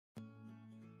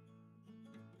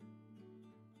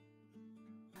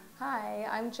Hi,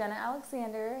 I'm Jenna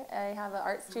Alexander. I have an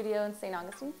art studio in St.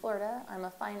 Augustine, Florida. I'm a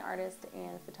fine artist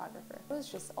and photographer. I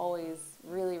was just always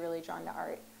really drawn to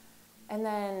art. And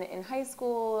then in high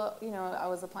school, I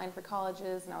was applying for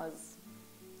colleges and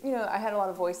I had a lot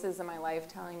of voices in my life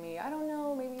telling me, I don't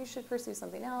know, maybe you should pursue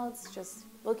something else, just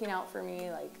looking out for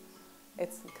me, like,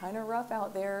 it's kind of rough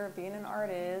out there being an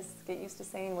artist. Get used to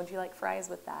saying, would you like fries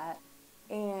with that?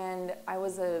 And I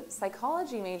was a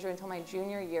psychology major until my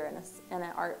junior year and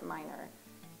an art minor.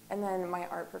 And then my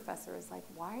art professor was like,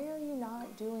 why are you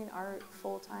not doing art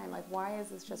full time? Like, why is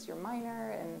this just your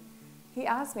minor? And he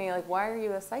asked me, like, why are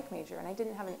you a psych major? And I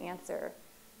didn't have an answer.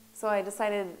 So I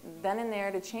decided then and there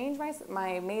to change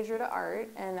my major to art,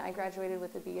 and I graduated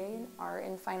with a BA in art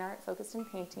and fine art focused in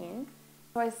painting.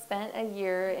 So I spent a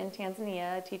year in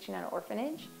Tanzania teaching at an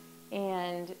orphanage,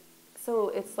 and so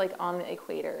it's like on the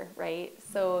equator, right?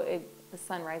 So the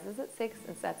sun rises at 6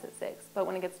 and sets at 6. But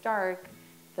when it gets dark,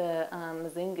 the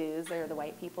Mzungus, or the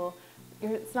white people,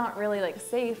 it's not really like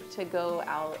safe to go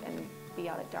out and be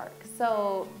out at dark.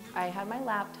 So I had my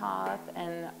laptop,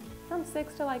 and from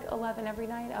 6 to like 11 every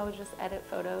night, I would just edit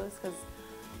photos because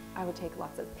I would take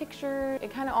lots of pictures. It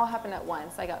kind of all happened at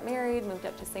once. I got married, moved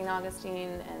up to St.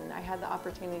 Augustine, and I had the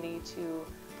opportunity to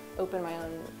open my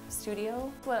own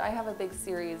studio. But I have a big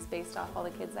series based off all the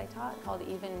kids I taught called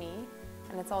Even Me,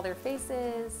 and it's all their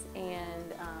faces,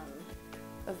 and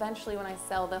eventually when I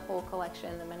sell the whole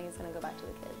collection, the money is going to go back to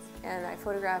the kids. And I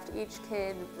photographed each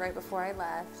kid right before I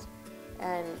left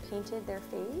and painted their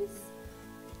face.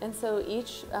 And so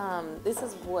each, this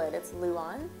is wood, it's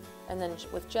Luan, and then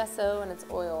with gesso, and it's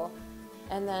oil.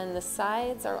 And then the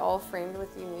sides are all framed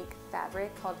with unique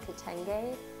fabric called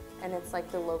kitenge. And it's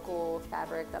like the local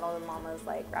fabric that all the mamas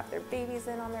like wrap their babies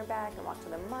in on their back and walk to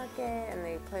the market, and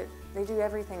they do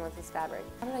everything with this fabric.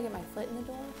 How did I get my foot in the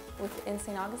door? In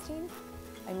St. Augustine?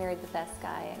 I married the best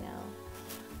guy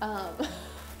I know.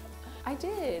 I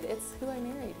did, it's who I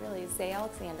married really, Jenna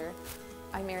Alexander.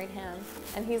 I married him,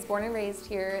 and he's born and raised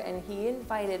here, and he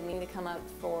invited me to come up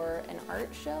for an art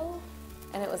show,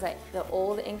 and it was at the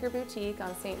old Anchor Boutique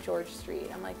on St. George Street.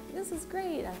 I'm like, this is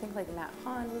great. I think like Matt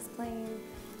Pond was playing.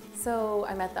 So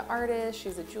I met the artist,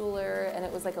 she's a jeweler, and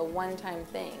it was like a one-time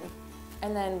thing.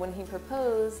 And then when he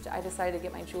proposed, I decided to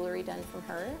get my jewelry done from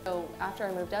her. So after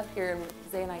I moved up here and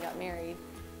Zay and I got married,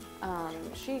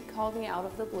 she called me out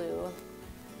of the blue,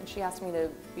 and she asked me to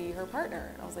be her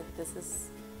partner. And I was like,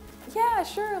 yeah,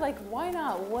 sure, like, why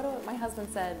not? My husband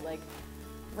said, like,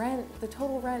 the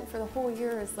total rent for the whole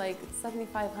year is like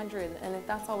 $7,500, and if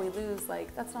that's all we lose,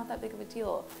 like, that's not that big of a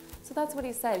deal. So that's what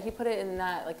he said. He put it in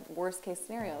that, like, worst case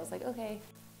scenario. I was like, okay.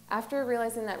 After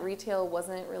realizing that retail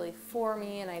wasn't really for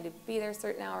me, and I had to be there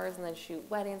certain hours and then shoot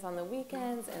weddings on the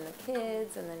weekends and the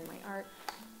kids and then my art,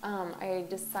 I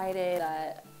decided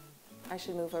that I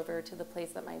should move over to the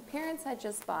place that my parents had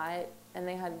just bought, and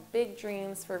they had big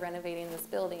dreams for renovating this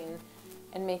building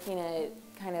and making it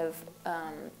kind of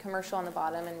commercial on the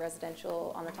bottom and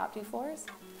residential on the top 2 floors.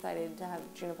 Decided to have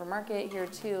Juniper Market here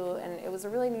too, and it was a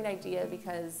really neat idea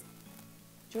because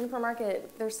Juniper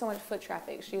Market, there's so much foot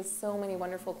traffic. She has so many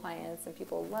wonderful clients and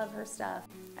people love her stuff.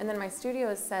 And then my studio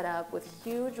is set up with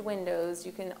huge windows.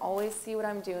 You can always see what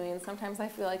I'm doing. Sometimes I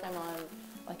feel like I'm on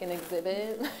like an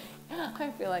exhibit. I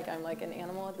feel like I'm like an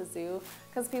animal at the zoo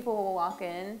because people will walk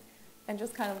in and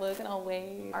just kind of look and I'll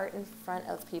wave. Art in front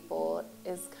of people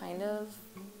is kind of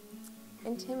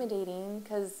intimidating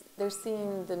because they're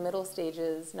seeing the middle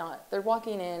stages, they're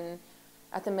walking in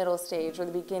at the middle stage or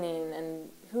the beginning, and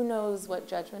who knows what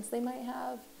judgments they might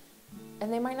have,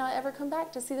 and they might not ever come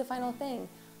back to see the final thing.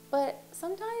 But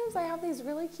sometimes I have these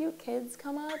really cute kids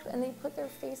come up and they put their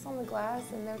face on the glass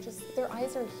and their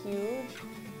eyes are huge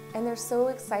and they're so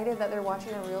excited that they're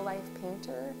watching a real life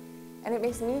painter, and it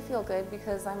makes me feel good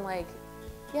because I'm like,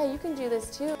 yeah, you can do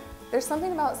this too. There's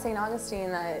something about St.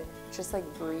 Augustine that just like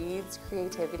breeds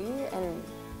creativity, and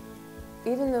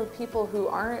even the people who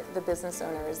aren't the business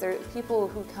owners, there are people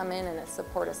who come in and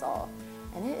support us all.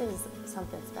 And it is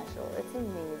something special. It's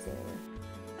amazing.